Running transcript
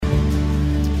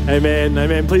Amen,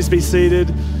 amen. Please be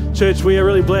seated. Church, we are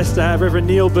really blessed to have Reverend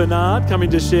Neil Bernard coming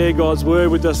to share God's word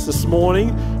with us this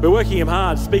morning. We're working him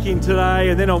hard, speaking today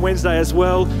and then on Wednesday as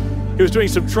well. He was doing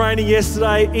some training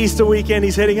yesterday. Easter weekend,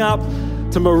 he's heading up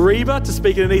to Mareeba to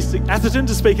speak at Atherton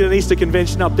to speak at an Easter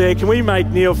convention up there. Can we make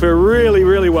Neil feel really,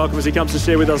 really welcome as he comes to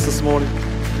share with us this morning?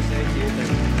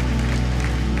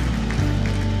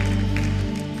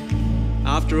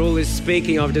 After all this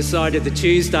speaking, I've decided the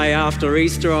Tuesday after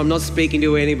Easter, I'm not speaking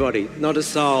to anybody, not a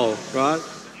soul, right?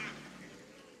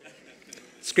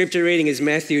 Scripture reading is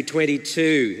Matthew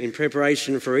 22 in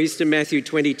preparation for Easter, Matthew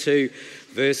 22,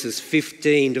 verses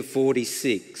 15 to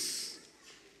 46.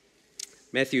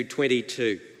 Matthew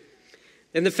 22.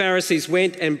 Then the Pharisees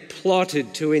went and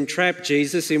plotted to entrap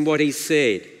Jesus in what he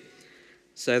said.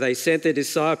 So they sent their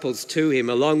disciples to him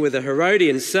along with the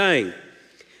Herodians, saying,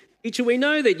 "Teacher, we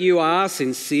know that you are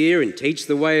sincere and teach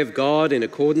the way of God in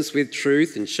accordance with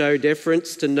truth and show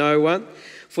deference to no one,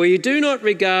 for you do not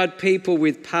regard people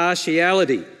with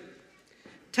partiality.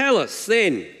 Tell us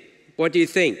then, what do you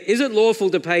think? Is it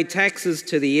lawful to pay taxes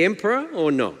to the emperor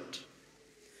or not?"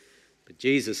 But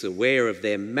Jesus, aware of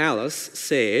their malice,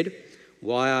 said,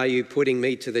 "Why are you putting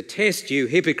me to the test, you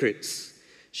hypocrites?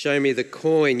 Show me the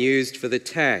coin used for the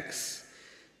tax."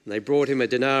 And they brought him a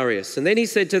denarius. And then he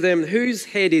said to them, "Whose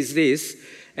head is this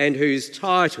and whose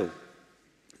title?"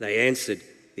 They answered,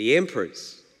 "The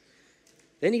emperor's."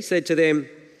 Then he said to them,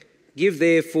 "Give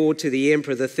therefore to the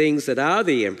emperor the things that are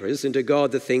the emperor's, and to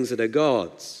God the things that are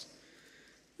God's."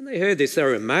 When they heard this, they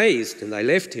were amazed, and they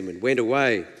left him and went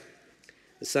away.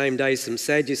 The same day some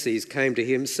Sadducees came to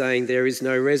him, saying, "There is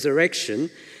no resurrection."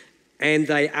 And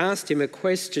they asked him a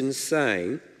question,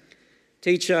 saying,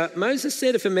 "Teacher, Moses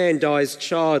said if a man dies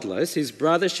childless, his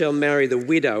brother shall marry the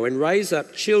widow and raise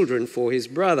up children for his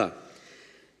brother.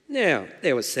 Now,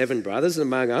 there were 7 brothers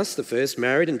among us. The first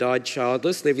married and died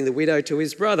childless, leaving the widow to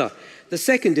his brother. The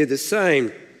second did the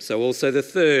same, so also the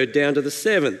third, down to the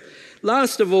 7th.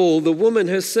 Last of all, the woman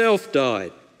herself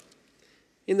died.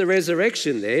 In the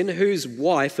resurrection then, whose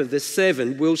wife of the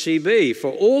 7 will she be? For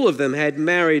all of them had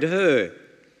married her."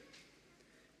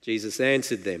 Jesus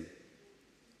answered them,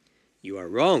 "You are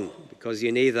wrong, because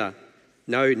you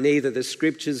know neither the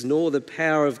Scriptures nor the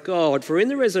power of God. For in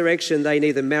the resurrection they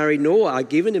neither marry nor are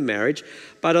given in marriage,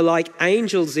 but are like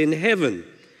angels in heaven.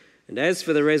 And as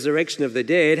for the resurrection of the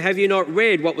dead, have you not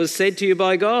read what was said to you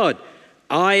by God?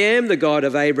 I am the God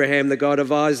of Abraham, the God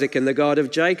of Isaac, and the God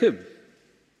of Jacob.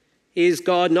 He is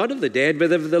God not of the dead,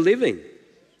 but of the living."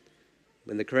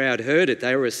 When the crowd heard it,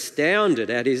 they were astounded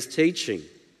at his teaching.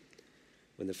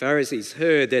 When the Pharisees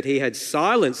heard that he had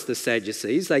silenced the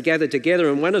Sadducees, they gathered together,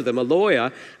 and one of them, a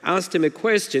lawyer, asked him a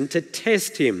question to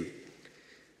test him.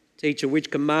 "Teacher, which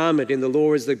commandment in the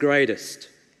law is the greatest?"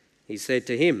 He said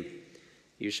to him,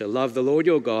 "You shall love the Lord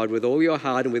your God with all your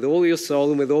heart and with all your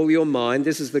soul and with all your mind.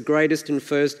 This is the greatest and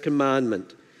first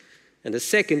commandment. And the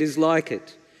second is like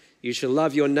it. You shall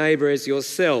love your neighbour as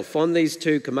yourself. On these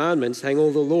 2 commandments hang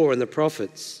all the law and the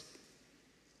prophets."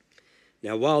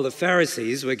 Now, while the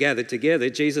Pharisees were gathered together,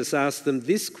 Jesus asked them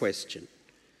this question: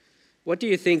 "What do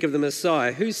you think of the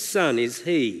Messiah? Whose son is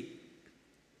he?"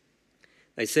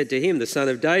 They said to him, "The son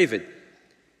of David."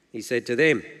 He said to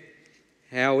them,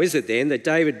 "How is it then that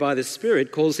David by the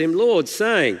Spirit calls him Lord,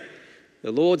 saying,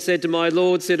 'The Lord said to my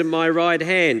Lord, sit at my right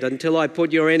hand until I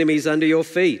put your enemies under your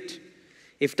feet'?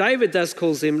 If David thus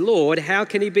calls him Lord, how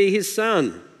can he be his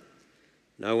son?"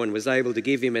 No one was able to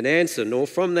give him an answer, nor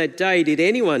from that day did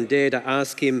anyone dare to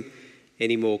ask him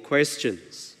any more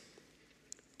questions.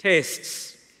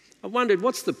 Tests. I wondered,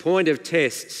 what's the point of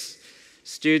tests?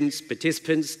 Students,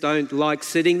 participants don't like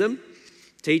sitting them.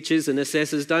 Teachers and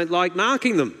assessors don't like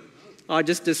marking them. I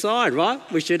just decide, right?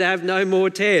 We should have no more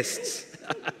tests.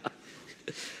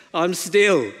 I'm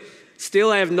still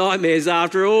have nightmares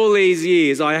after all these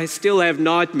years. I still have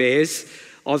nightmares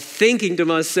of thinking to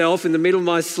myself in the middle of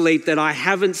my sleep that I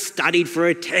haven't studied for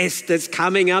a test that's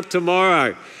coming up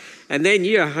tomorrow. And then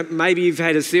maybe you've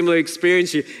had a similar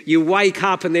experience. You wake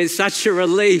up and there's such a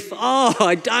relief. Oh,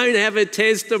 I don't have a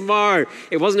test tomorrow.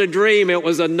 It wasn't a dream, it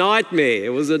was a nightmare.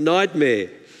 It was a nightmare.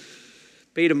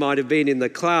 Peter might have been in the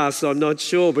class, I'm not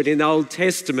sure, but in the Old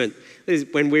Testament,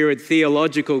 when we were at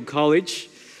theological college,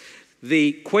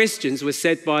 the questions were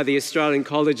set by the Australian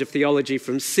College of Theology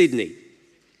from Sydney.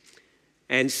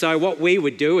 And so what we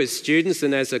would do as students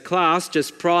and as a class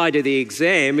just prior to the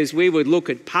exam is we would look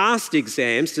at past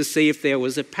exams to see if there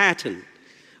was a pattern.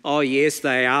 Oh yes,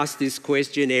 they asked this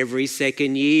question every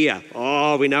second year.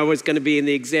 Oh, we know what's going to be in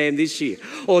the exam this year.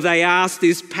 Or they asked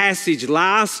this passage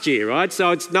last year, right?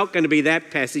 So it's not going to be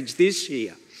that passage this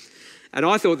year. And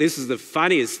I thought this is the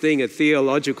funniest thing at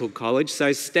theological college.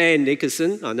 So Stan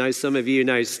Nickerson, I know some of you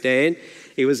know Stan,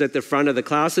 he was at the front of the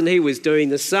class and he was doing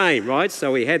the same, right?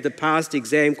 So we had the past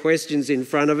exam questions in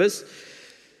front of us.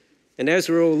 And as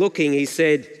we're all looking, he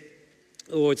said,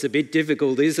 "Oh, it's a bit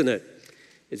difficult, isn't it?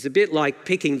 It's a bit like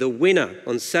picking the winner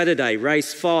on Saturday,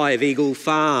 race 5, Eagle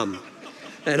Farm."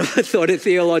 And I thought at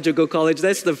theological college,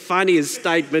 that's the funniest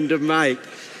statement to make.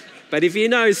 But if you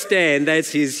know Stan,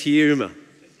 that's his humour.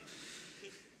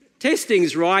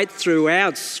 Testing's right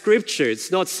throughout Scripture. It's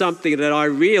not something that I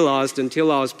realised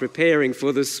until I was preparing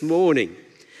for this morning.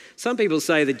 Some people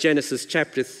say that Genesis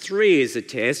chapter 3 is a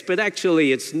test, but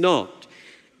actually it's not.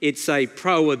 It's a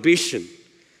prohibition.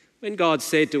 When God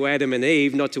said to Adam and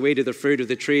Eve not to eat of the fruit of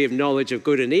the tree of knowledge of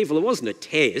good and evil, it wasn't a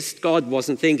test. God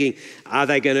wasn't thinking, are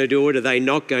they going to do it, are they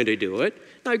not going to do it?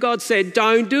 No, God said,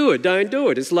 don't do it, don't do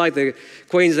it. It's like the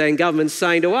Queensland government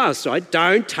saying to us, right,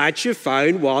 don't touch your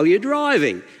phone while you're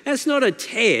driving. That's not a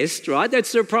test, right?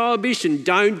 That's a prohibition,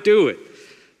 don't do it.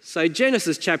 So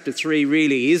Genesis chapter 3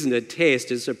 really isn't a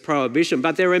test, it's a prohibition,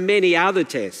 but there are many other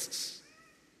tests.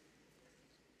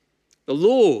 The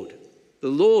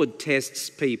Lord tests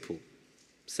people.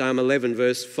 Psalm 11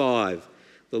 verse 5,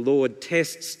 the Lord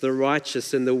tests the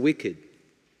righteous and the wicked.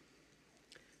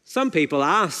 Some people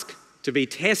ask to be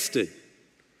tested.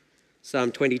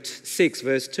 Psalm 26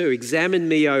 verse 2, examine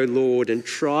me, O Lord, and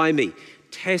try me.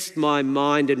 Test my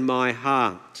mind and my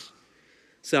heart.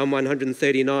 Psalm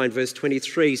 139 verse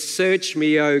 23, search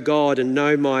me, O God, and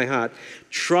know my heart.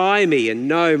 Try me and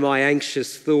know my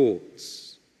anxious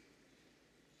thoughts.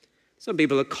 Some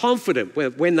people are confident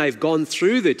when they've gone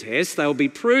through the test, they'll be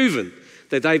proven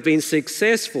that they've been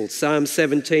successful. Psalm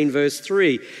 17 verse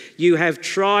 3, you have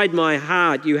tried my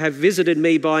heart, you have visited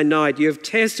me by night, you have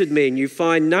tested me and you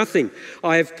find nothing.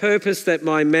 I have purposed that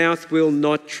my mouth will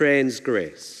not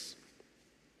transgress.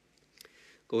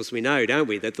 Of course we know, don't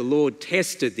we, that the Lord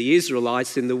tested the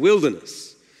Israelites in the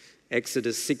wilderness.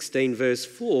 Exodus 16 verse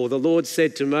 4, the Lord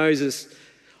said to Moses,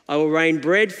 I will rain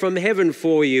bread from heaven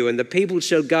for you, and the people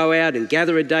shall go out and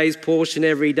gather a day's portion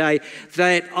every day,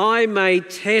 that I may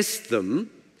test them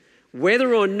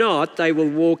whether or not they will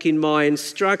walk in my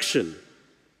instruction.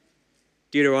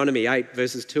 Deuteronomy 8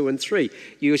 verses 2 and 3.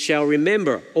 You shall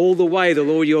remember all the way the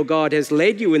Lord your God has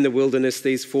led you in the wilderness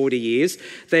these 40 years,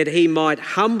 that he might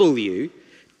humble you,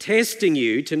 testing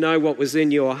you to know what was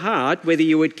in your heart, whether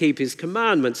you would keep his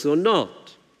commandments or not.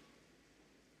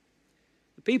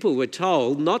 People were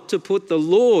told not to put the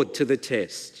Lord to the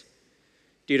test.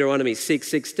 Deuteronomy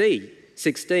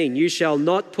 6:16, you shall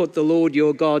not put the Lord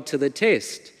your God to the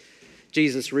test.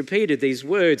 Jesus repeated these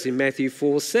words in Matthew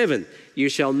 4:7, you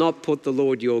shall not put the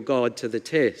Lord your God to the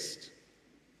test.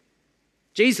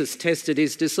 Jesus tested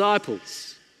his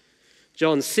disciples.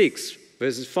 John 6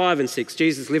 verses 5 and 6,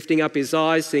 Jesus lifting up his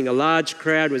eyes, seeing a large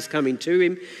crowd was coming to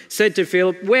him, said to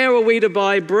Philip, where are we to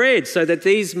buy bread so that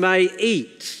these may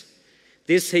eat?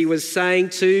 This he was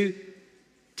saying to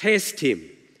test him,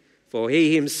 for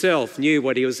he himself knew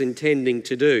what he was intending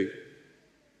to do.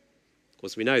 Of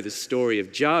course, we know the story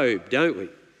of Job, don't we?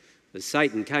 That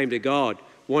Satan came to God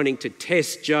wanting to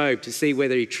test Job to see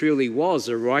whether he truly was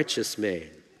a righteous man.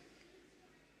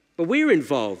 But we're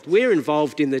involved. We're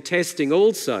involved in the testing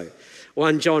also.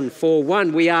 1 John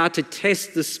 4:1, we are to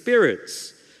test the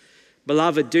spirits.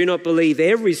 Beloved, do not believe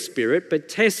every spirit, but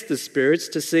test the spirits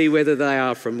to see whether they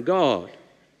are from God.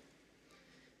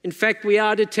 In fact, we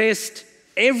are to test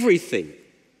everything.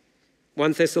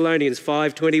 1 Thessalonians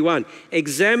 5:21,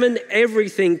 examine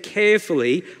everything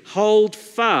carefully, hold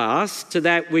fast to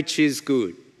that which is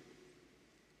good.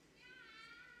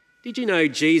 Did you know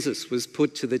Jesus was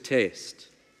put to the test?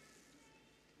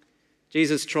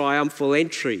 Jesus' triumphal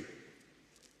entry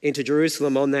into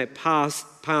Jerusalem on that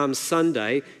Palm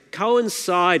Sunday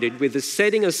coincided with the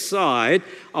setting aside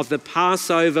of the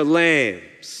Passover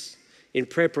lambs in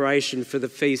preparation for the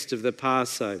feast of the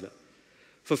Passover.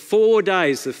 For 4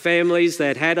 days, the families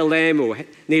that had a lamb or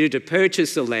needed to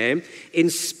purchase a lamb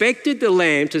inspected the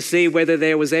lamb to see whether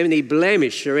there was any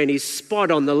blemish or any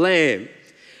spot on the lamb.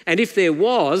 And if there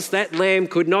was, that lamb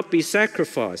could not be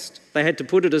sacrificed. They had to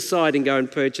put it aside and go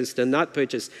and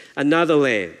purchase another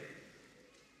lamb.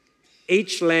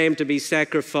 Each lamb to be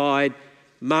sacrificed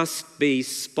must be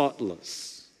spotless.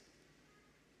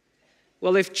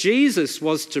 Well, if Jesus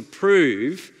was to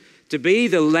prove to be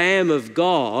the Lamb of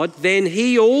God, then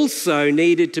he also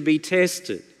needed to be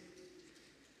tested.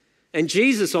 And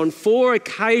Jesus on 4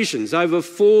 occasions over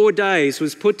 4 days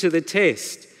was put to the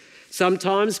test,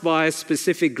 sometimes by a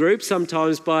specific group,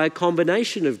 sometimes by a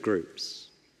combination of groups.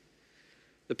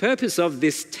 The purpose of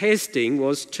this testing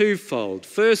was twofold.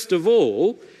 First of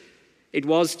all, It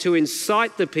was to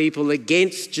incite the people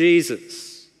against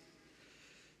Jesus.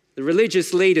 The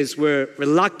religious leaders were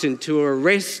reluctant to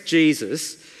arrest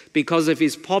Jesus because of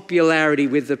his popularity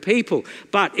with the people.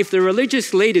 But if the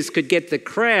religious leaders could get the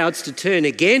crowds to turn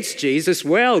against Jesus,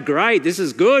 well, great, this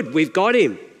is good, we've got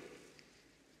him.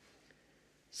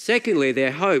 Secondly,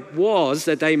 their hope was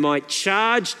that they might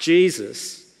charge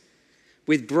Jesus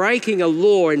with breaking a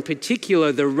law, in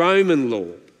particular the Roman law.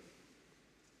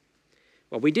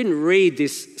 Well, we didn't read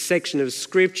this section of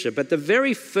Scripture, but the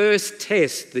very first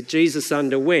test that Jesus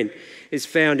underwent is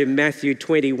found in Matthew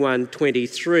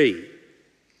 21:23.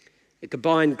 A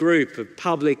combined group of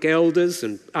public elders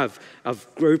and of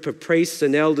group of priests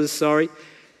and elders,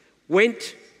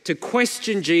 went to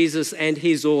question Jesus and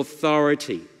his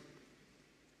authority.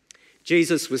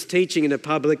 Jesus was teaching in a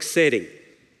public setting.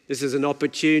 This is an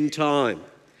opportune time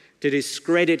to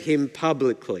discredit him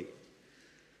publicly.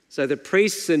 So the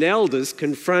priests and elders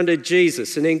confronted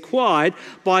Jesus and inquired,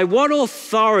 by what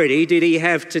authority did he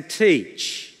have to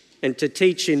teach, and to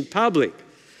teach in public?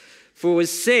 For it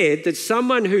was said that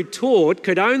someone who taught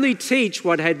could only teach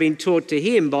what had been taught to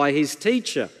him by his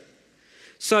teacher.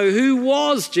 So who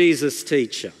was Jesus'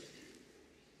 teacher?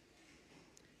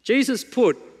 Jesus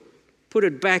put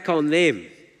it back on them.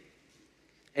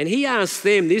 And he asked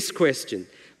them this question: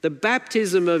 the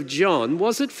baptism of John,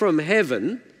 was it from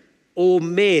heaven or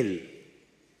men?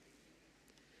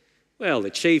 Well, the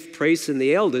chief priests and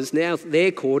the elders, now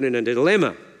they're caught in a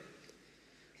dilemma.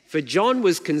 For John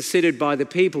was considered by the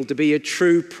people to be a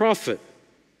true prophet.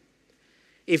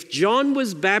 If John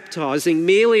was baptizing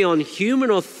merely on human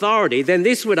authority, then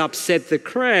this would upset the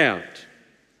crowd.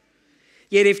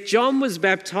 Yet if John was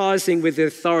baptizing with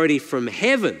authority from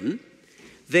heaven,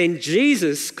 then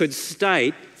Jesus could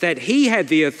state that he had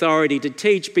the authority to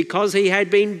teach because he had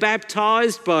been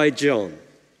baptized by John.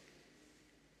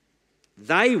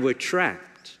 They were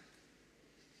trapped.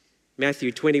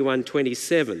 Matthew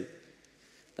 21:27.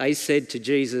 They said to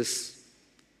Jesus,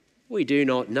 "We do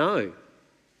not know."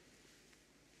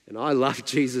 And I love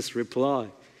Jesus' reply.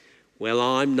 "Well,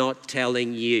 I'm not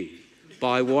telling you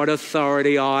by what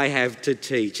authority I have to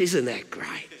teach." Isn't that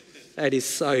great? That is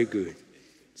so good.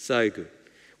 So good.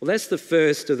 Well, that's the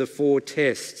first of the four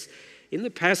tests. In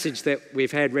the passage that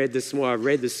I've read this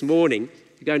morning,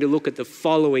 you're going to look at the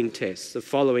following tests,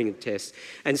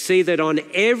 and see that on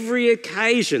every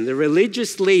occasion the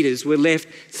religious leaders were left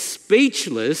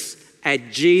speechless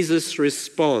at Jesus'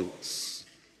 response.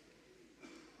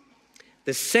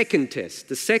 The second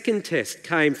test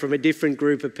came from a different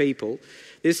group of people,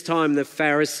 this time the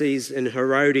Pharisees and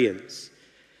Herodians.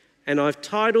 And I've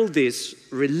titled this,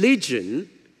 Religion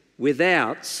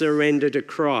Without Surrender to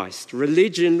Christ.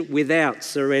 Religion without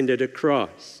surrender to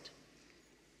Christ.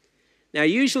 Now,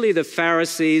 usually the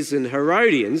Pharisees and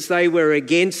Herodians, they were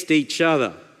against each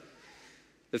other.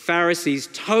 The Pharisees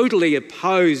totally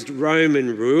opposed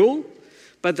Roman rule,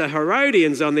 but the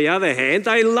Herodians, on the other hand,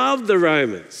 they loved the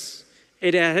Romans.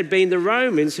 It had been the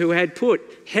Romans who had put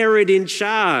Herod in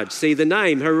charge. See the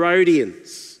name,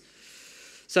 Herodians.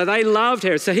 So they loved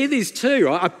Herod. So here these two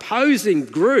opposing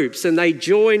groups, and they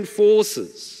joined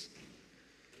forces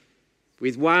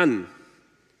with one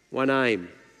aim.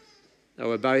 They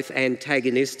were both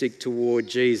antagonistic toward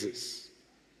Jesus.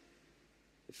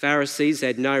 The Pharisees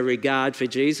had no regard for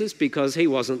Jesus because he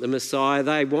wasn't the Messiah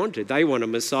they wanted. They wanted a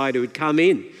Messiah who would come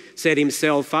in, set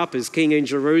himself up as king in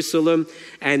Jerusalem,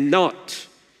 and not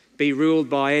be ruled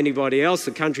by anybody else,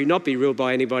 the country not be ruled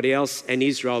by anybody else, and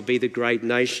Israel be the great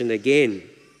nation again.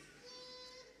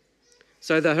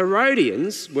 So the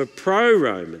Herodians were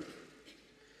pro-Roman.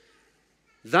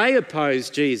 They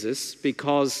opposed Jesus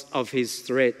because of his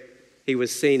threat. He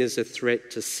was seen as a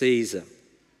threat to Caesar.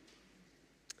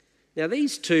 Now,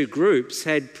 these two groups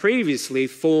had previously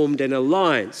formed an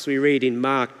alliance. We read in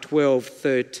Mark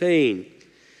 12:13.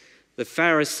 The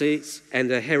Pharisees and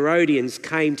the Herodians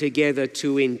came together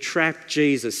to entrap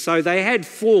Jesus. So they had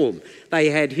form, they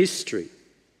had history.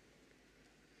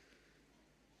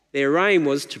 Their aim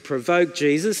was to provoke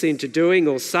Jesus into doing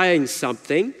or saying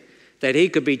something that he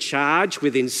could be charged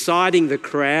with inciting the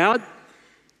crowd,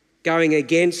 going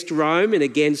against Rome and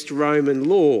against Roman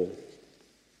law.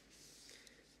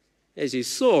 As you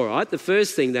saw, the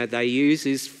first thing that they use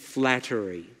is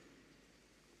flattery.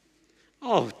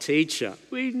 "Oh, teacher,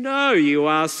 we know you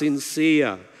are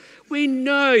sincere. We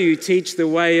know you teach the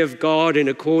way of God in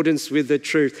accordance with the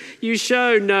truth. You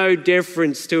show no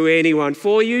deference to anyone,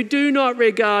 for you do not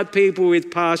regard people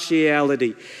with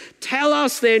partiality. Tell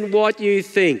us then what you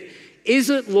think. Is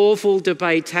it lawful to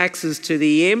pay taxes to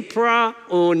the emperor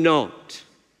or not?"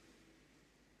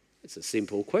 It's a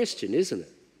simple question, isn't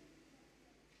it?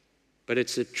 but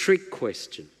it's a trick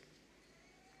question.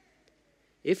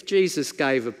 If Jesus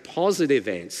gave a positive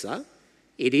answer,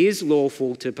 it is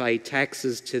lawful to pay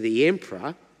taxes to the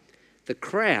emperor, the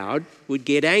crowd would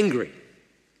get angry.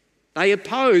 They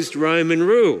opposed Roman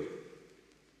rule.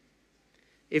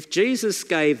 If Jesus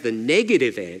gave the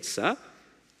negative answer,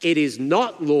 it is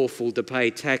not lawful to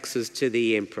pay taxes to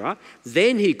the emperor,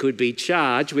 then he could be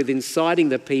charged with inciting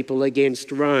the people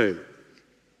against Rome.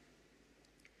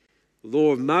 The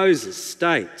law of Moses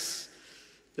states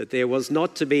that there was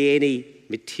not to be any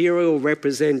material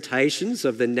representations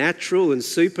of the natural and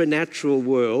supernatural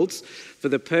worlds for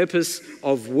the purpose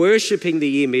of worshipping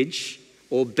the image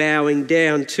or bowing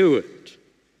down to it.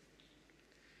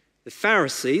 The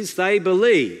Pharisees, they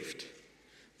believed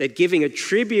that giving a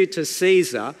tribute to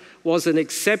Caesar was an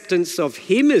acceptance of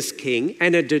him as king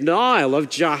and a denial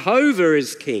of Jehovah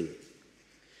as king.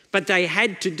 But they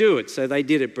had to do it, so they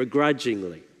did it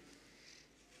begrudgingly.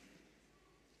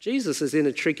 Jesus is in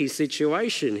a tricky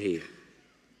situation here.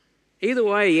 Either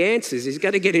way he answers, he's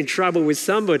going to get in trouble with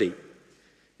somebody.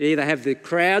 Either have the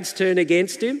crowds turn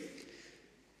against him,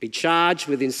 be charged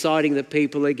with inciting the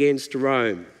people against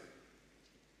Rome.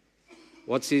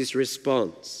 What's his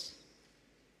response?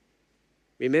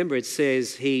 Remember, it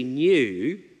says he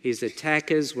knew his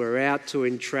attackers were out to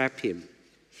entrap him.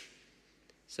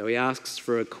 So he asks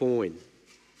for a coin.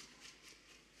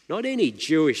 Not any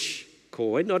Jewish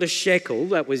coin, not a shekel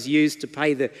that was used to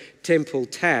pay the temple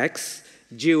tax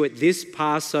due at this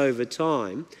Passover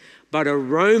time, but a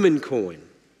Roman coin,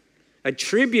 a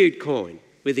tribute coin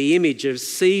with the image of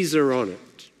Caesar on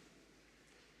it.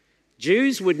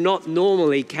 Jews would not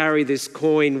normally carry this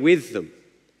coin with them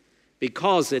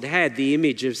because it had the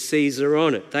image of Caesar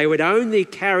on it. They would only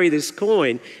carry this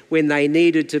coin when they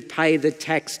needed to pay the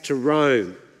tax to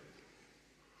Rome.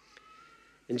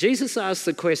 And Jesus asked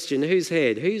the question, whose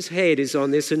head is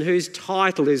on this and whose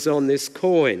title is on this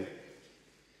coin?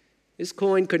 This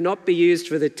coin could not be used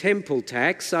for the temple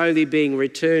tax, only being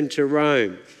returned to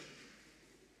Rome.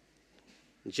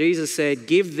 And Jesus said,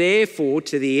 "Give therefore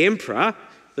to the emperor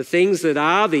the things that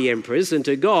are the emperor's, and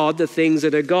to God the things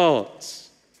that are God's."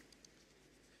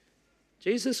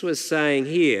 Jesus was saying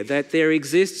here that there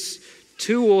exists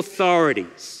two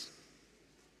authorities.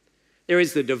 There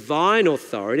is the divine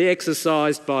authority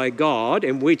exercised by God,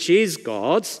 and which is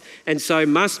God's, and so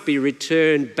must be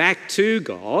returned back to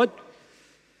God.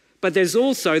 But there's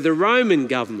also the Roman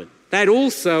government. That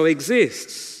also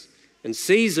exists. And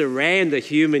Caesar ran the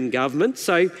human government,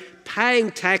 so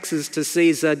paying taxes to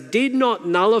Caesar did not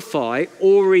nullify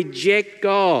or reject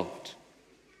God.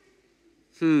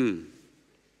 The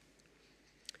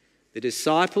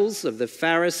disciples of the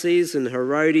Pharisees and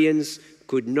Herodians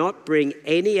could not bring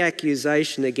any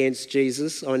accusation against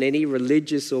Jesus on any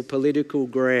religious or political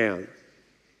ground.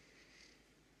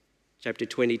 Chapter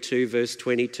 22, verse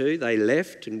 22, they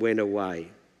left and went away.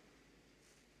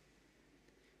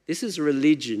 This is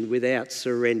religion without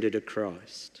surrender to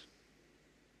Christ.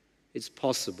 It's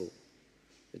possible.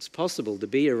 It's possible to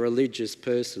be a religious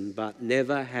person but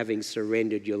never having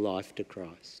surrendered your life to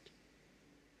Christ.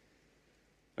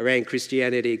 I ran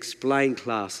Christianity Explained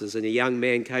classes, and a young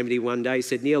man came to me one day. He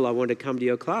said, "Neil, I want to come to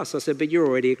your class." I said, "But you're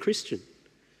already a Christian."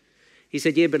 He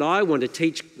said, "Yeah, but I want to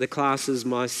teach the classes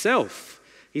myself."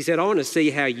 He said, "I want to see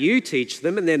how you teach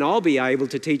them, and then I'll be able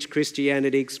to teach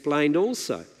Christianity Explained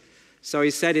also." So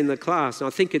he sat in the class, and I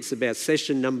think it's about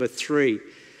session number 3,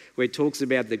 where it talks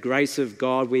about the grace of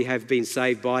God. We have been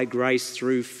saved by grace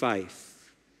through faith.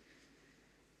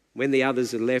 When the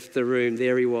others had left the room,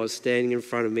 there he was standing in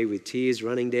front of me with tears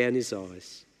running down his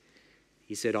eyes.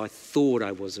 He said, "I thought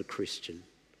I was a Christian,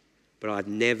 but I'd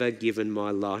never given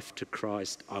my life to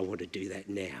Christ. I want to do that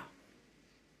now."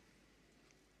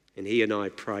 And he and I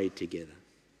prayed together.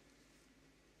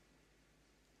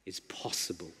 It's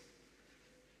possible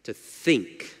to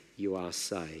think you are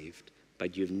saved,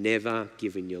 but you've never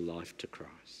given your life to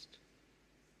Christ.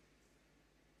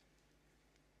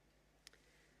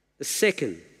 The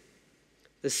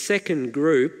second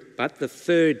group, but the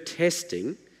third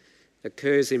testing,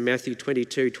 occurs in Matthew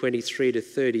 22, 23 to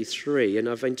 33, and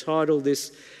I've entitled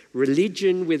this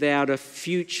Religion Without a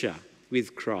Future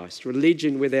with Christ.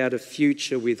 Religion without a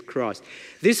future with Christ.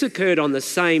 This occurred on the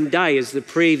same day as the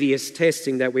previous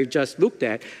testing that we've just looked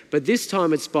at, but this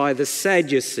time it's by the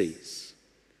Sadducees.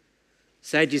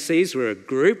 Sadducees were a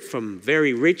group from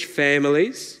very rich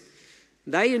families.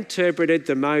 They interpreted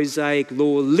the Mosaic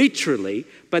law literally,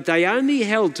 but they only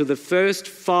held to the first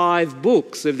 5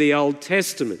 books of the Old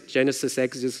Testament: Genesis,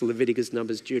 Exodus, Leviticus,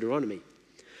 Numbers, Deuteronomy.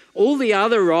 All the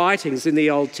other writings in the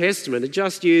Old Testament are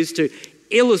just used to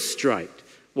illustrate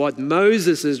what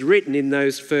Moses has written in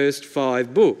those first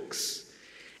 5 books.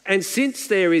 And since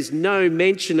there is no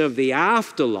mention of the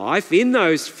afterlife in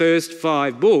those first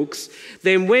 5 books,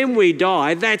 then when we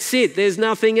die, that's it, there's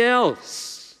nothing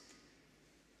else.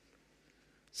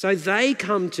 So they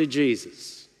come to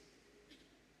Jesus,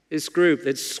 this group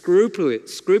that's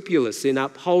scrupulous in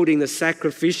upholding the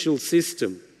sacrificial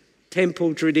system,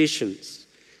 temple traditions,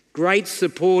 great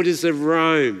supporters of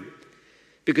Rome,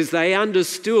 because they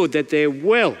understood that their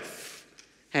wealth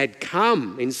had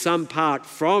come in some part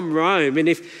from Rome. And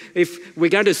if we're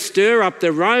going to stir up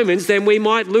the Romans, then we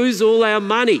might lose all our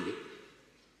money.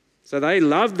 So they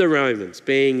loved the Romans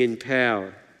being in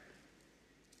power.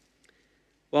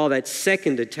 While that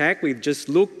second attack we've just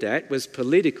looked at was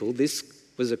political, this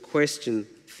was a question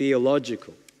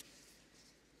theological.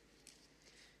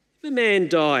 If a man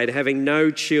died having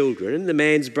no children, the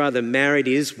man's brother married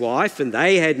his wife and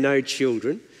they had no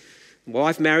children, the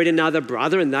wife married another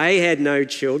brother and they had no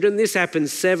children. This happened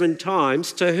 7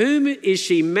 times. To whom is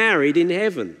she married in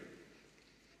heaven?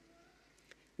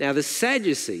 Now, the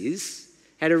Sadducees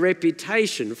had a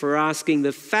reputation for asking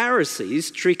the Pharisees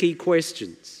tricky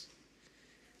questions.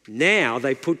 Now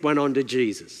they put one onto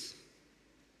Jesus.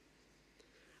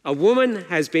 A woman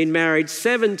has been married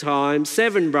 7 times,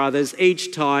 7 brothers,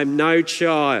 each time no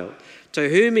child. To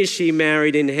whom is she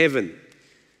married in heaven?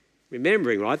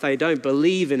 Remembering, right, they don't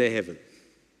believe in a heaven.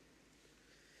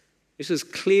 This is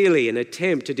clearly an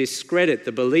attempt to discredit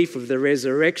the belief of the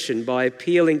resurrection by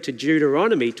appealing to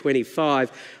Deuteronomy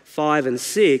 25, 5 and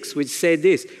 6, which said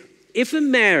this: if a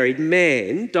married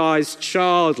man dies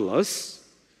childless,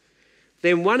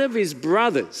 then one of his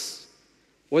brothers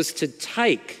was to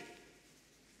take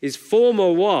his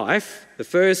former wife, the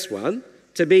first one,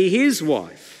 to be his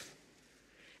wife.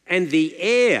 And the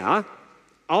heir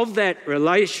of that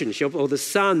relationship, or the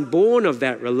son born of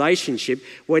that relationship,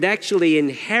 would actually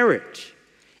inherit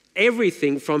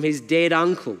everything from his dead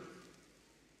uncle.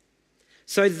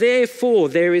 So therefore,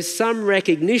 there is some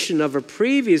recognition of a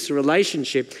previous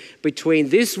relationship between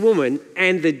this woman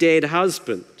and the dead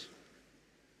husband.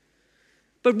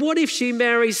 But what if she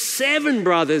marries 7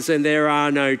 brothers and there are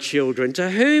no children?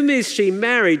 To whom is she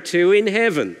married to in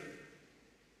heaven?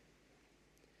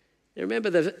 Now remember,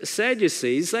 the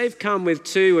Sadducees, they've come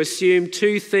assume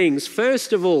 2 things.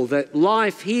 First of all, that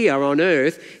life here on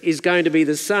earth is going to be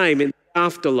the same in the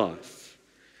afterlife.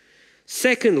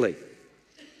 Secondly,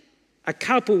 a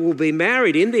couple will be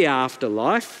married in the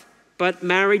afterlife, but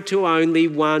married to only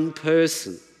one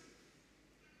person.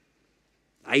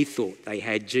 They thought they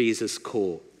had Jesus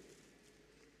caught.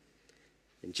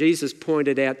 And Jesus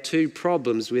pointed out 2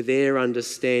 problems with their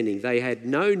understanding. They had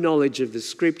no knowledge of the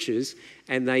Scriptures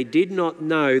and they did not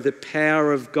know the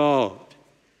power of God.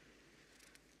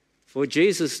 For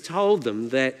Jesus told them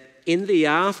that in the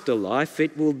afterlife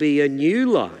it will be a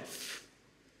new life.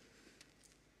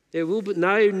 There will be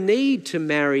no need to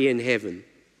marry in heaven.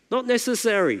 Not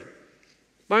necessary.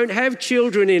 Won't have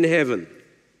children in heaven.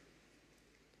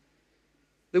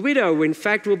 The widow, in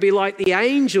fact, will be like the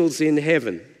angels in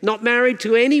heaven, not married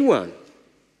to anyone.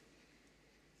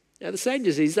 Now, the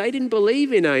Sadducees, they didn't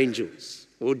believe in angels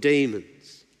or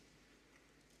demons.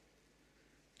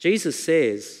 Jesus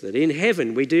says that in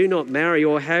heaven we do not marry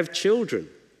or have children.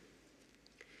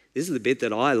 This is the bit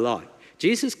that I like.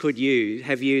 Jesus could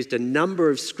have used a number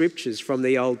of scriptures from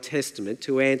the Old Testament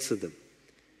to answer them.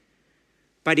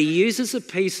 But he uses a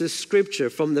piece of scripture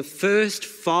from the first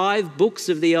 5 books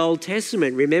of the Old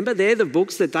Testament. Remember, they're the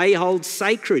books that they hold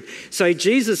sacred. So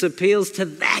Jesus appeals to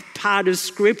that part of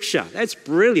scripture. That's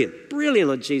brilliant.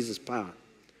 Brilliant on Jesus' part.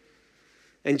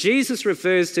 And Jesus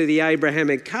refers to the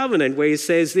Abrahamic covenant where he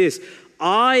says this: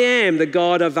 I am the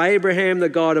God of Abraham, the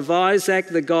God of Isaac,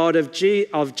 the God of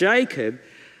Jacob.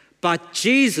 But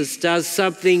Jesus does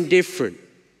something different.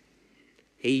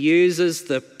 He uses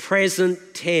the present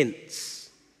tense.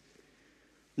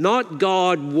 Not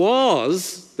God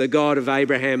was the God of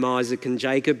Abraham, Isaac and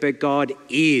Jacob, but God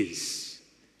is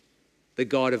the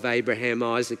God of Abraham,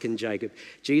 Isaac and Jacob.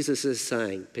 Jesus is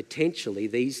saying potentially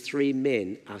these 3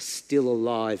 men are still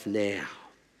alive now.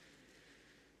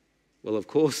 Well, of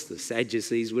course, the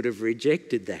Sadducees would have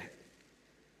rejected that.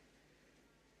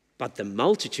 But the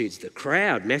multitudes, the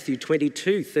crowd, Matthew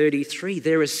 22:33,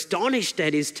 they're astonished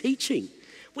at his teaching.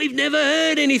 We've never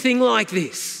heard anything like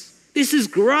this. This is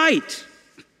great.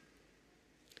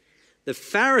 The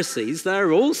Pharisees,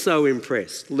 they're also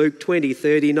impressed. Luke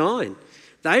 20:39.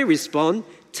 They respond,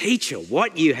 Teacher,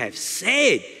 what you have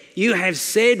said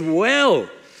well.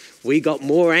 We got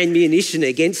more ammunition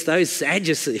against those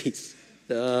Sadducees.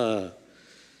 You know,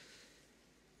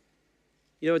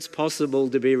 it's possible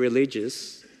to be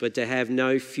religious, but to have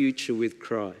no future with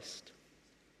Christ.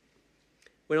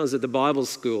 When I was at the Bible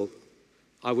school,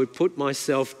 I would put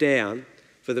myself down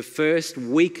for the first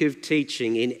week of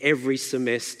teaching in every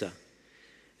semester.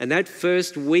 And that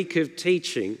first week of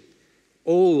teaching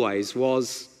always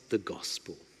was the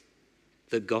gospel.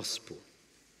 The gospel.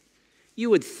 You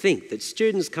would think that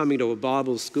students coming to a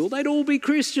Bible school, they'd all be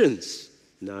Christians.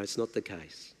 No, it's not the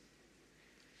case.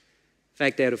 In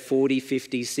fact, out of 40,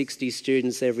 50, 60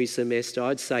 students every semester,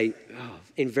 I'd say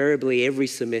invariably every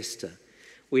semester,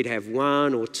 we'd have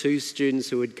one or two students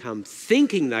who would come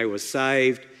thinking they were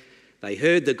saved. They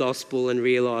heard the gospel and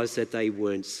realised that they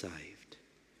weren't saved.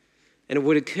 And it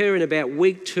would occur in about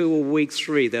week 2 or week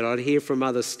 3 that I'd hear from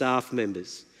other staff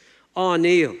members. Oh,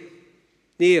 Neil,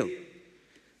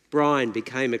 Brian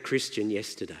became a Christian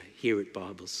yesterday here at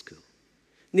Bible school.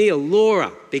 Neil,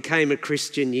 Laura became a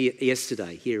Christian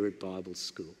yesterday here at Bible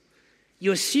school.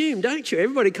 You assume, don't you?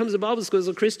 Everybody comes to Bible school as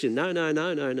a Christian.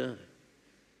 No.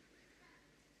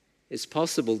 It's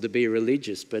possible to be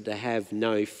religious but to have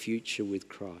no future with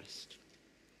Christ.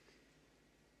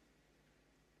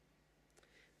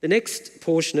 The next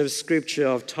portion of Scripture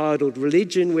I've titled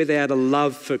Religion Without a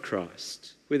Love for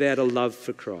Christ. Without a love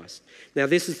for Christ. Now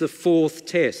this is the 4th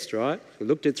test, right? We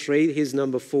looked at 3, here's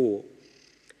number 4.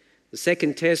 The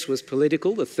second test was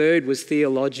political, the third was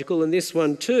theological, and this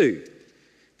one too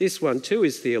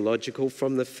is theological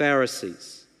from the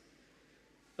Pharisees.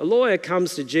 A lawyer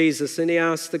comes to Jesus and he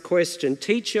asks the question,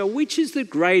 "Teacher, which is the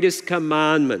greatest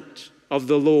commandment of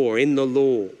the law, in the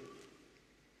law?"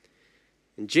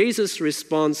 And Jesus'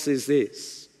 response is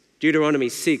this, Deuteronomy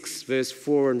 6, verse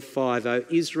 4 and 5. "O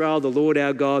Israel, the Lord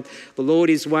our God, the Lord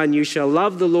is one. You shall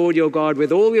love the Lord your God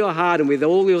with all your heart and with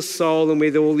all your soul and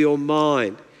with all your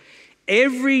mind."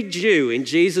 Every Jew in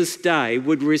Jesus' day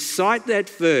would recite that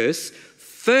verse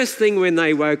first thing when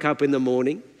they woke up in the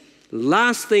morning,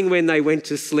 last thing when they went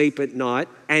to sleep at night,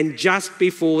 and just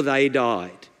before they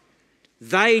died.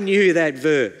 They knew that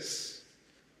verse.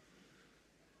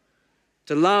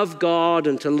 To love God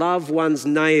and to love one's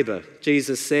neighbour,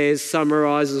 Jesus says,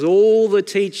 summarises all the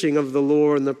teaching of the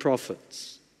law and the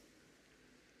prophets.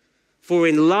 For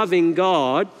in loving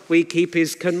God, we keep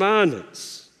his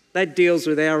commandments. That deals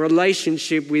with our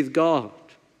relationship with God.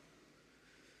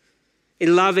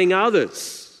 In loving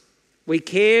others, we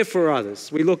care for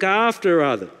others, we look after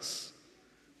others.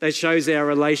 That shows our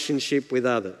relationship with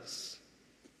others.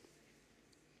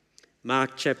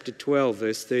 Mark chapter 12,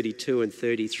 verse 32 and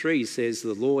 33 says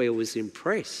the lawyer was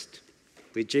impressed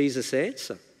with Jesus'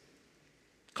 answer,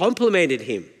 complimented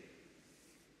him.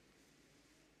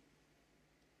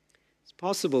 It's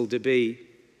possible to be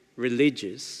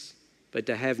religious but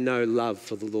to have no love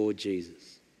for the Lord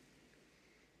Jesus.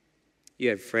 You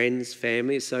have friends,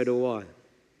 family, so do I.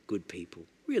 Good people,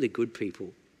 really good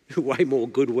people, way more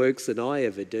good works than I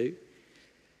ever do,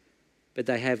 but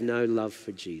they have no love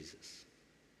for Jesus.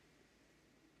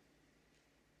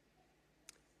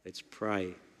 Let's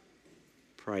pray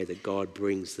that God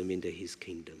brings them into his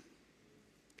kingdom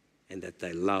and that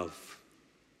they love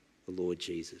the Lord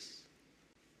Jesus.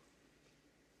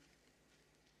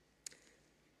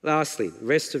 Lastly, the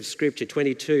rest of Scripture,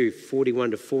 22,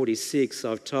 41 to 46,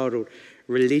 I've titled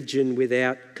Religion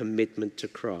Without Commitment to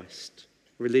Christ.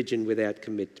 Religion without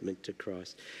commitment to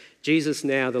Christ. Jesus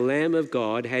now, the Lamb of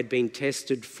God, had been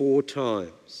tested 4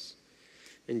 times.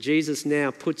 And Jesus now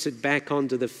puts it back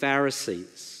onto the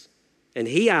Pharisees. And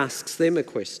he asks them a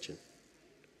question.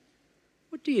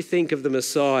 What do you think of the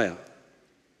Messiah?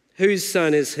 Whose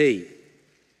son is he?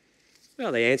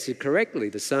 Well, they answered correctly,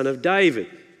 the son of David.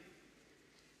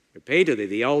 Repeatedly,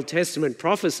 the Old Testament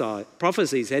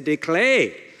prophecies had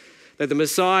declared that the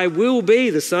Messiah will be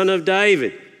the son of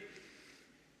David.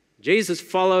 Jesus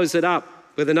follows it up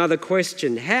with another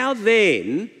question. How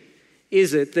then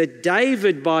is it that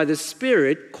David by the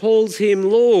Spirit calls him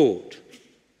Lord?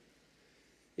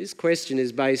 This question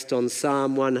is based on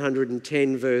Psalm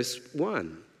 110 verse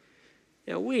 1.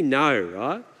 Now we know,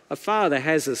 right? A father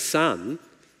has a son.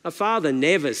 A father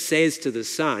never says to the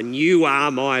son, "You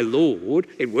are my Lord."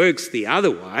 It works the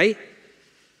other way.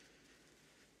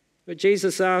 But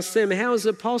Jesus asks them, how is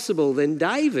it possible? Then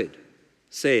David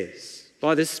says,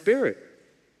 by the Spirit,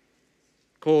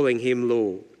 calling him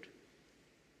Lord.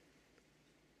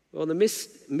 Well, the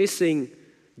missing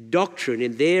doctrine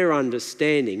in their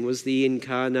understanding was the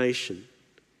incarnation.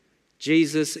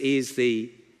 Jesus is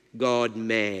the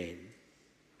God-man.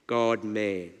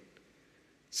 God-man.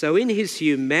 So in his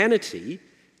humanity,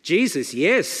 Jesus,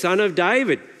 yes, son of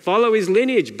David, follow his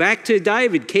lineage back to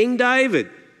David, King David.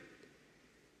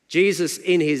 Jesus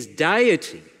in his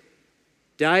deity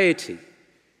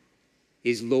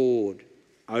is Lord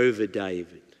over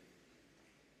David.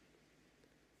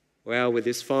 Well, with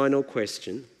this final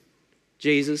question,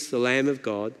 Jesus, the Lamb of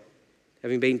God,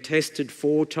 having been tested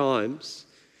 4 times,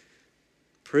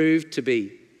 proved to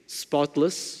be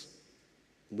spotless,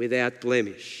 without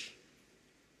blemish.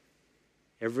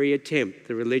 Every attempt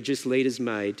the religious leaders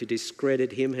made to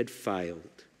discredit him had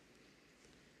failed,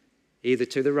 either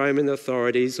to the Roman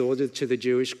authorities or to the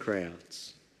Jewish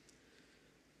crowds.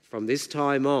 From this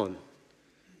time on,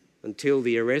 until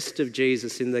the arrest of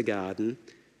Jesus in the garden,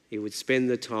 he would spend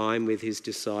the time with his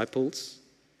disciples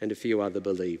and a few other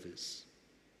believers.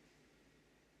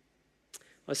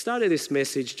 I started this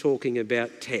message talking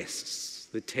about tests,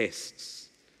 the tests.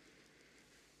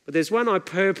 But there's one I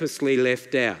purposely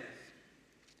left out.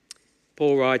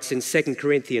 Paul writes in 2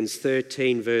 Corinthians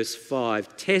 13 verse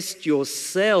 5, test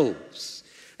yourselves.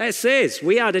 That says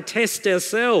we are to test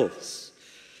ourselves.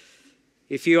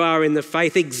 If you are in the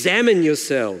faith, examine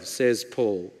yourselves, says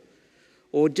Paul.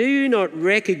 Or do you not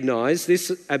recognize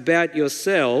this about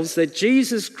yourselves, that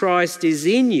Jesus Christ is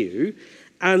in you,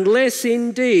 unless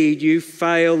indeed you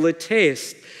fail the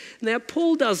test? Now,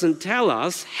 Paul doesn't tell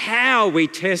us how we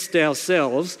test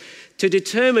ourselves to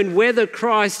determine whether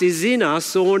Christ is in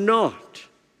us or not.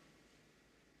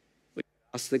 We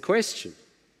ask the question,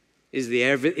 is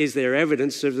there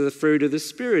evidence of the fruit of the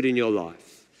Spirit in your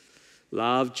life?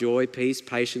 Love, joy, peace,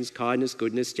 patience, kindness,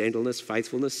 goodness, gentleness,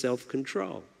 faithfulness,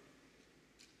 self-control.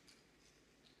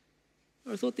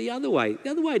 I thought the other way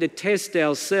to test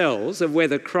ourselves of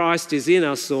whether Christ is in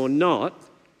us or not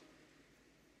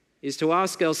is to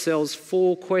ask ourselves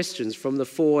 4 questions from the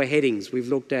 4 headings we've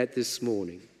looked at this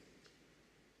morning.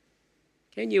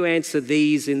 Can you answer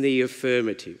these in the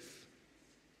affirmative?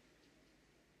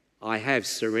 I have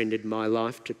surrendered my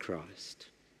life to Christ.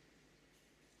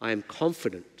 I am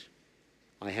confident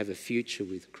I have a future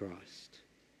with Christ.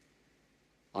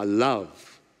 I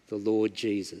love the Lord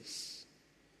Jesus.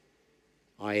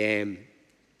 I am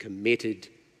committed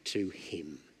to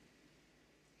him.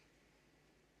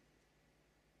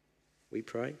 We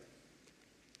pray.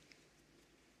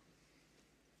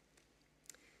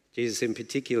 Jesus, in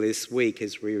particular this week,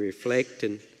 as we reflect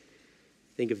and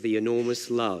think of the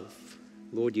enormous love,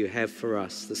 Lord, you have for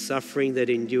us, the suffering that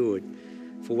endured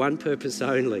for one purpose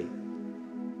only,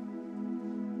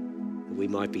 that we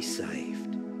might be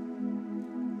saved.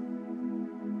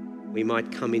 We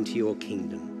might come into your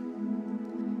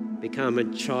kingdom, become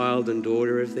a child and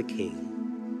daughter of the King.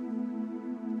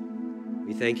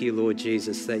 We thank you, Lord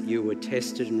Jesus, that you were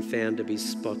tested and found to be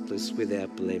spotless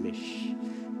without blemish.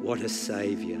 What a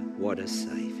Saviour, what a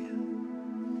Saviour.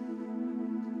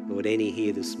 Lord, any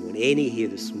here this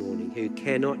morning who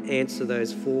cannot answer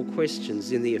those 4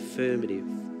 questions in the affirmative,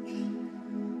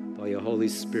 by your Holy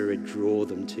Spirit, draw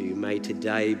them to you. May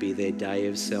today be their day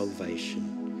of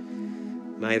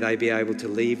salvation. May they be able to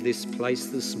leave this place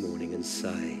this morning and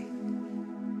say,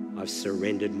 I've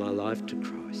surrendered my life to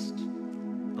Christ.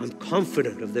 I'm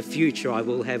confident of the future I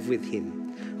will have with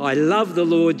him. I love the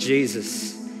Lord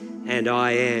Jesus and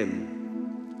I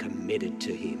am committed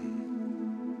to him.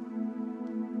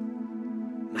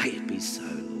 May it be so,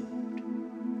 Lord.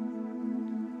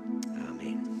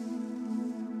 Amen.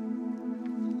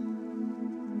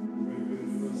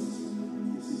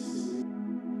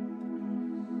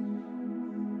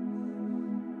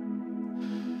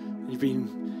 You've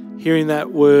been hearing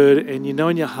that word and you know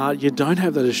in your heart you don't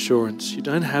have that assurance. You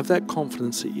don't have that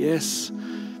confidence that yes,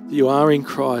 that you are in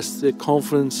Christ, the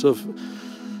confidence of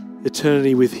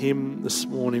eternity with him this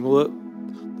morning. Well,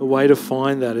 the way to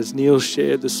find that, as Neil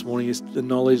shared this morning, is the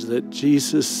knowledge that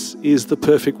Jesus is the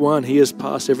perfect one. He has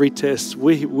passed every test.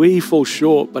 We fall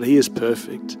short, but he is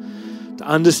perfect. To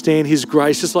understand his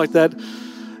grace, just like that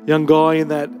young guy in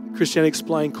that Christianity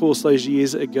Explained course those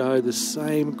years ago, the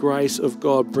same grace of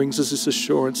God brings us this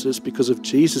assurances because of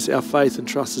Jesus. Our faith and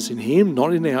trust is in him,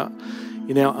 not in our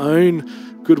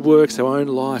own good works, our own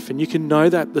life. And you can know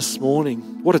that this morning.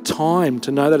 What a time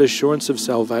to know that assurance of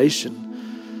salvation.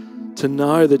 To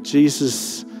know that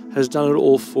Jesus has done it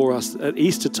all for us. At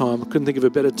Easter time, I couldn't think of a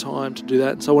better time to do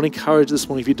that. And so I want to encourage this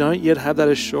morning, if you don't yet have that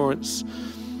assurance,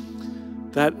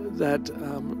 that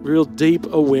real deep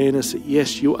awareness that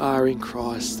yes, you are in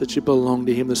Christ, that you belong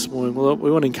to him this morning. Well,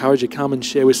 we want to encourage you, come and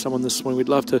share with someone this morning. We'd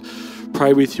love to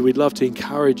pray with you. We'd love to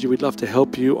encourage you. We'd love to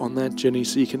help you on that journey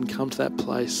so you can come to that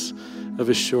place of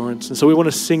assurance. And so we want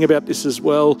to sing about this as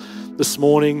well this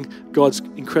morning, God's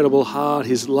incredible heart,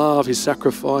 his love, his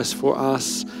sacrifice for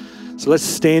us. So let's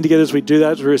stand together as we do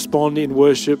that, as we respond in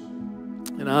worship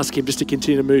and ask him just to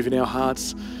continue to move in our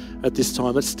hearts at this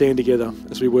time. Let's stand together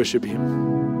as we worship him.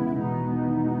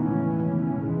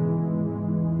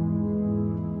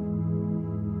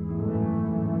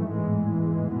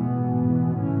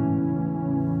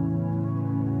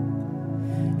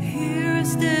 Here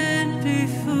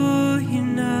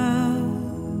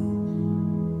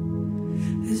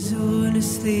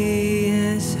honestly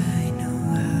as I know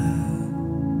how.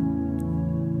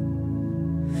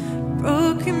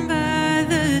 Broken by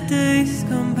the days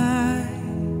gone by,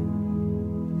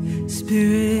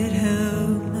 Spirit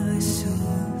help my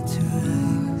soul to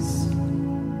rise.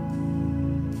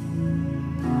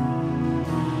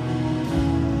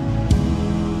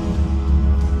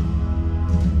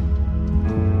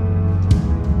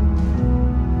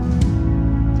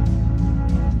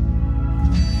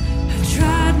 I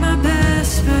tried my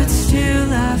best, but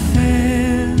still I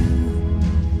fail.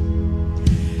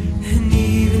 And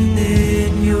even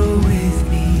then you're with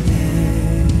me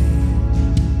there.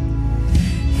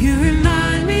 You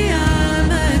remind me I'm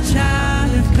a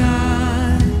child of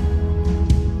God,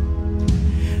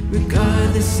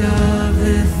 regardless of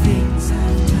the things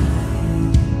I've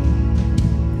done.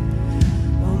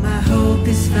 All my hope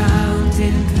is found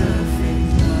in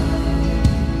perfect love.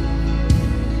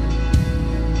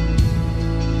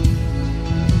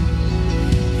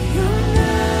 Your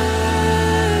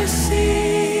mercy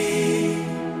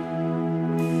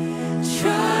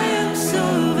triumphs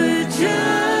over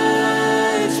judgment.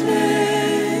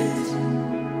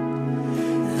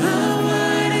 The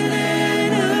white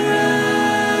lantern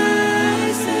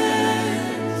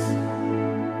rises.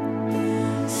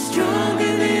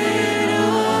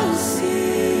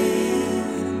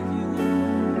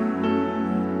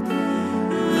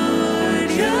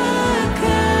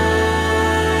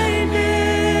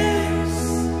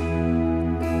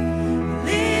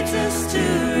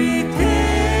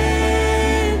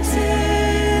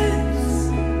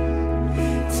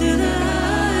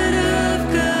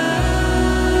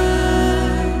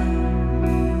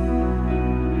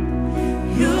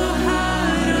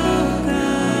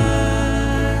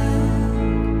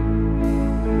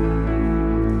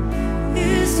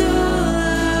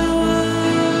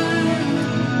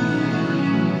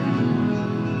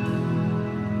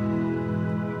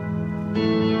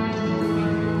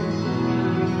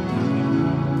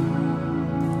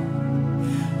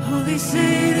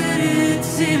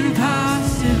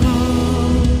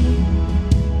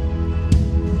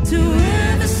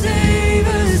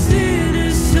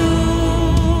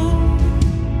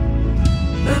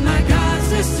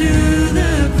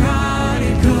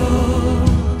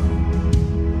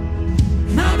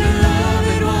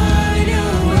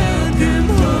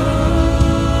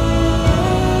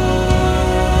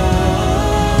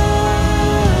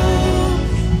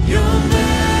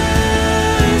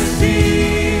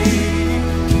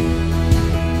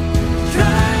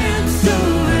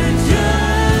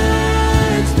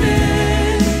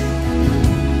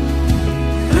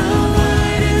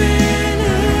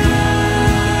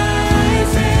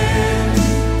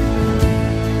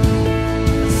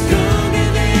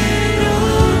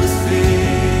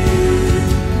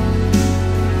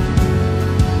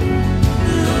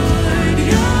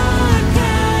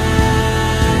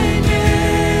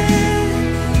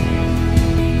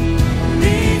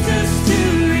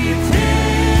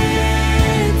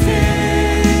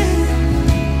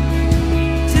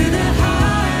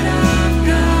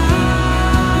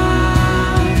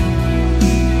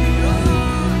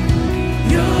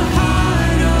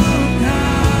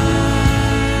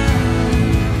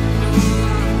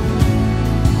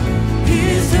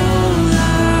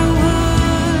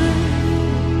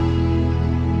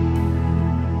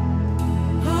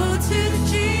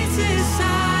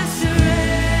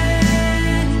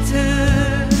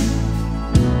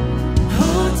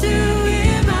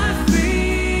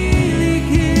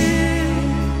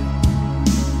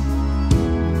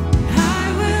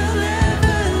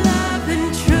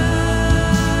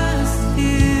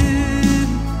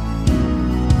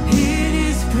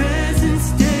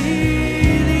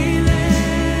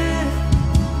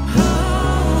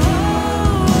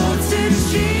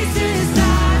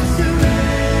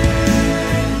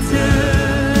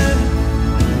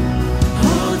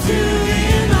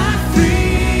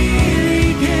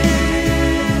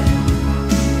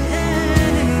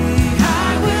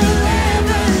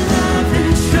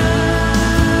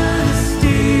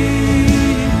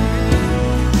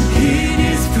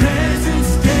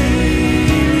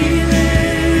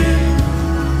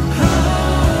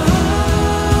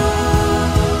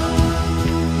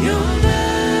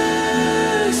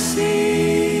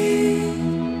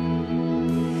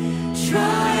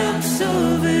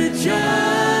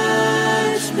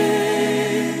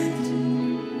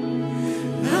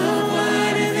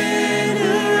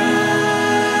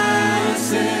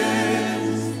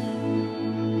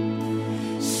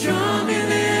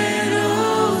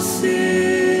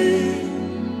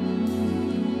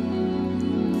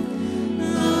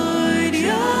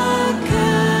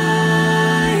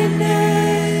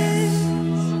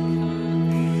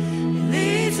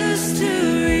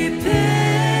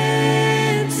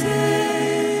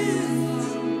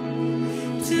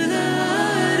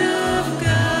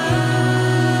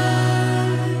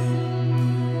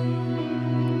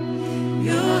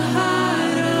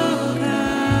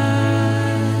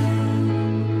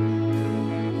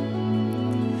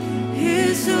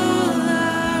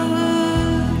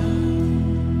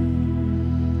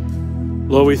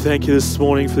 Lord, we thank you this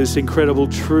morning for this incredible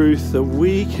truth that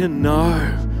we can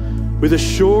know with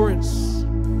assurance,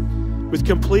 with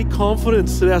complete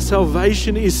confidence that our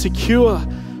salvation is secure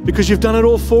because you've done it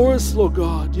all for us, Lord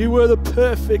God. You were the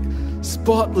perfect,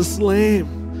 spotless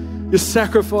Lamb. Your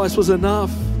sacrifice was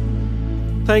enough.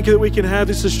 Thank you that we can have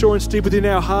this assurance deep within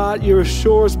our heart. You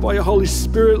assure us by your Holy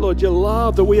Spirit, Lord, your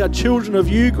love, that we are children of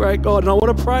you, great God. And I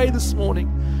want to pray this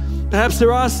morning. Perhaps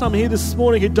there are some here this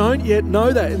morning who don't yet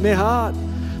know that in their heart.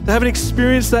 They haven't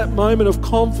experienced that moment of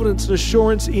confidence and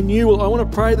assurance in you. Well, I want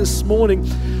to pray this morning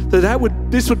that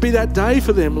this would be that day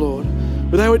for them, Lord,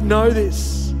 where they would know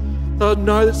this. They would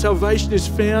know that salvation is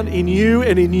found in you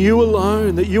and in you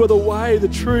alone, that you are the way, the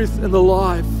truth, and the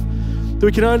life. That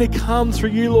we can only come through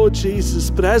you, Lord Jesus.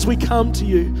 But as we come to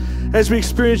you, as we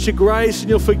experience your grace and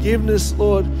your forgiveness,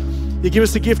 Lord, you give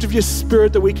us the gift of your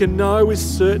Spirit that we can know with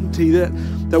certainty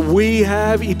that we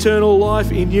have eternal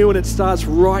life in you, and it starts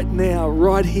right now,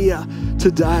 right here,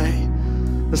 today.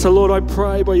 And so, Lord, I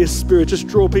pray by your Spirit, just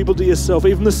draw people to yourself.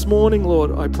 Even this morning,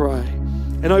 Lord, I pray.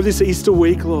 And over this Easter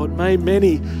week, Lord, may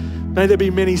there be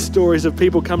many stories of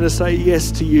people coming to say yes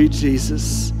to you,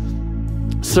 Jesus.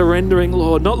 Surrendering,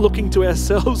 Lord, not looking to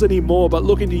ourselves anymore, but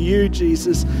looking to you,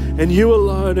 Jesus, and you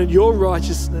alone and your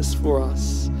righteousness for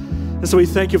us. And so we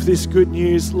thank you for this good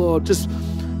news, Lord. Just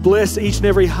bless each and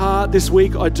every heart this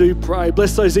week, I do pray.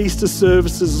 Bless those Easter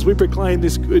services as we proclaim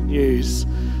this good news,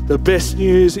 the best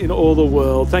news in all the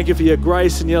world. Thank you for your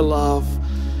grace and your love.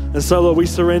 And so, Lord, we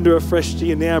surrender afresh to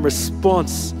you now in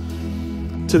response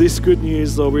to this good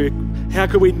news, Lord. How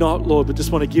could we not, Lord, but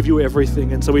just want to give you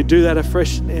everything. And so we do that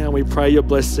afresh now, and we pray your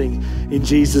blessing in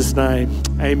Jesus' name.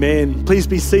 Amen. Please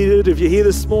be seated. If you're here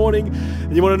this morning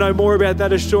and you want to know more about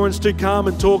that assurance, do come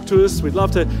and talk to us. We'd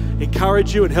love to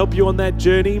encourage you and help you on that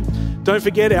journey. Don't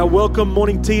forget, our welcome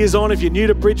morning tea is on. If you're new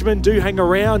to Bridgeman, do hang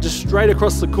around just straight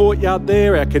across the courtyard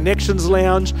there, our Connections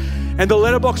Lounge. And the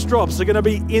letterbox drops are going to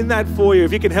be in that for you.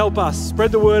 If you can help us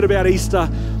spread the word about Easter,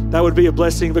 that would be a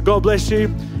blessing. But God bless you.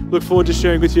 Look forward to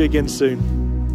sharing with you again soon.